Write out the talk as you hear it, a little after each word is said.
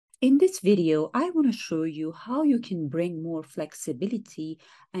In this video, I want to show you how you can bring more flexibility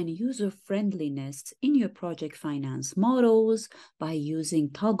and user-friendliness in your project finance models by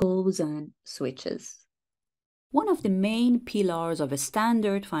using toggles and switches. One of the main pillars of a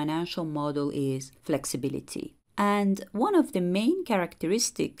standard financial model is flexibility. And one of the main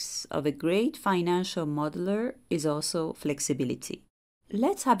characteristics of a great financial modeler is also flexibility.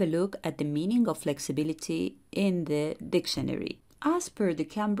 Let's have a look at the meaning of flexibility in the dictionary. As per the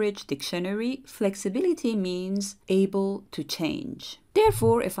Cambridge Dictionary, flexibility means able to change.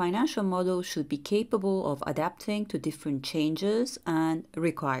 Therefore, a financial model should be capable of adapting to different changes and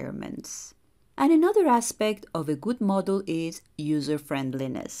requirements. And another aspect of a good model is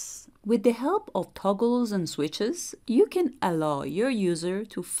user-friendliness. With the help of toggles and switches, you can allow your user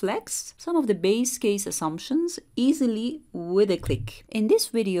to flex some of the base case assumptions easily with a click. In this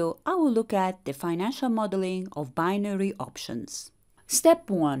video, I will look at the financial modeling of binary options. Step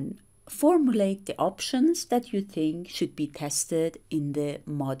 1. Formulate the options that you think should be tested in the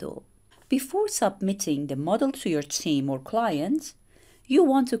model. Before submitting the model to your team or client, you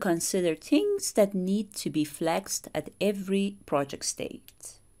want to consider things that need to be flexed at every project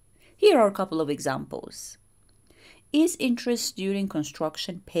state. Here are a couple of examples. Is interest during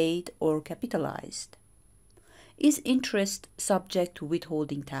construction paid or capitalized? Is interest subject to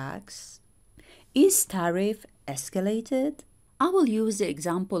withholding tax? Is tariff escalated? I will use the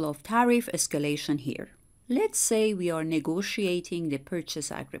example of tariff escalation here. Let's say we are negotiating the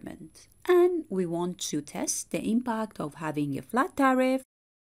purchase agreement and we want to test the impact of having a flat tariff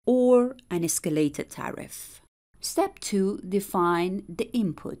or an escalated tariff. Step 2. Define the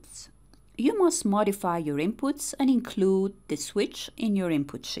inputs. You must modify your inputs and include the switch in your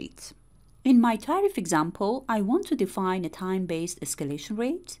input sheet. In my tariff example, I want to define a time-based escalation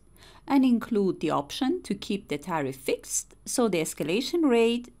rate and include the option to keep the tariff fixed, so the escalation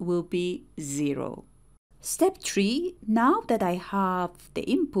rate will be 0. Step 3. Now that I have the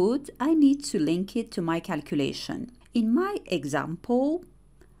input, I need to link it to my calculation. In my example,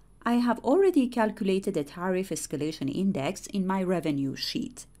 I have already calculated the tariff escalation index in my revenue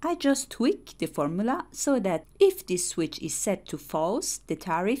sheet. I just tweak the formula so that if this switch is set to false, the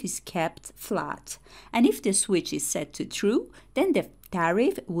tariff is kept flat. And if the switch is set to true, then the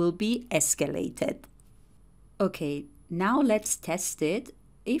tariff will be escalated. Okay, now let's test it.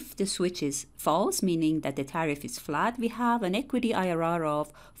 If the switch is false, meaning that the tariff is flat, we have an equity IRR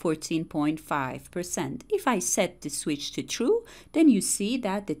of 14.5%. If I set the switch to true, then you see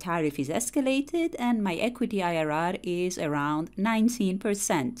that the tariff is escalated and my equity IRR is around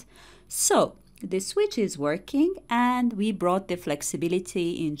 19%. So the switch is working and we brought the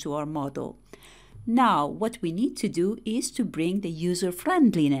flexibility into our model. Now what we need to do is to bring the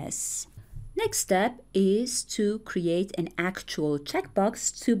user-friendliness. Next step is to create an actual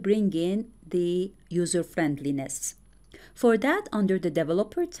checkbox to bring in the user-friendliness. For that, under the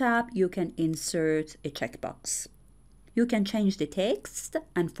Developer tab, you can insert a checkbox. You can change the text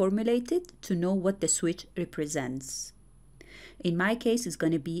and formulate it to know what the switch represents. In my case, it's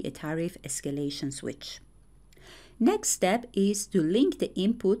going to be a tariff escalation switch. Next step is to link the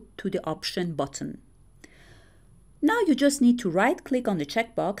input to the option button. Now you just need to right-click on the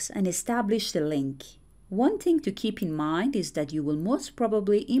checkbox and establish the link. One thing to keep in mind is that you will most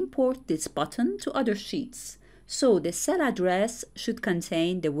probably import this button to other sheets, so the cell address should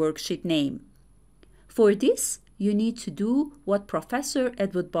contain the worksheet name. For this, you need to do what Professor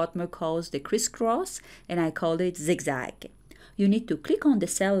Edward Butler calls the crisscross, and I call it zigzag. You need to click on the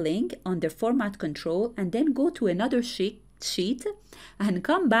cell link under Format Control and then go to another sheet and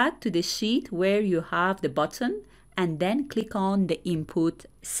come back to the sheet where you have the button and then click on the input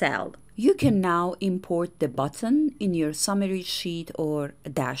cell. You can now import the button in your summary sheet or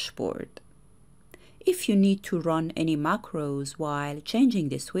dashboard. If you need to run any macros while changing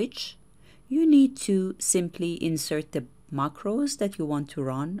the switch, you need to simply insert the macros that you want to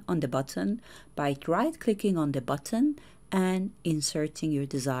run on the button by right-clicking on the button and inserting your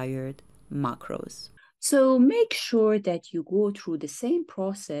desired macros. So make sure that you go through the same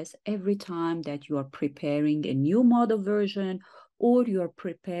process every time that you are preparing a new model version or you are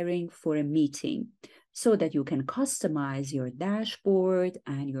preparing for a meeting so that you can customize your dashboard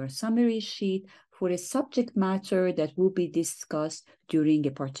and your summary sheet for a subject matter that will be discussed during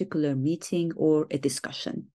a particular meeting or a discussion.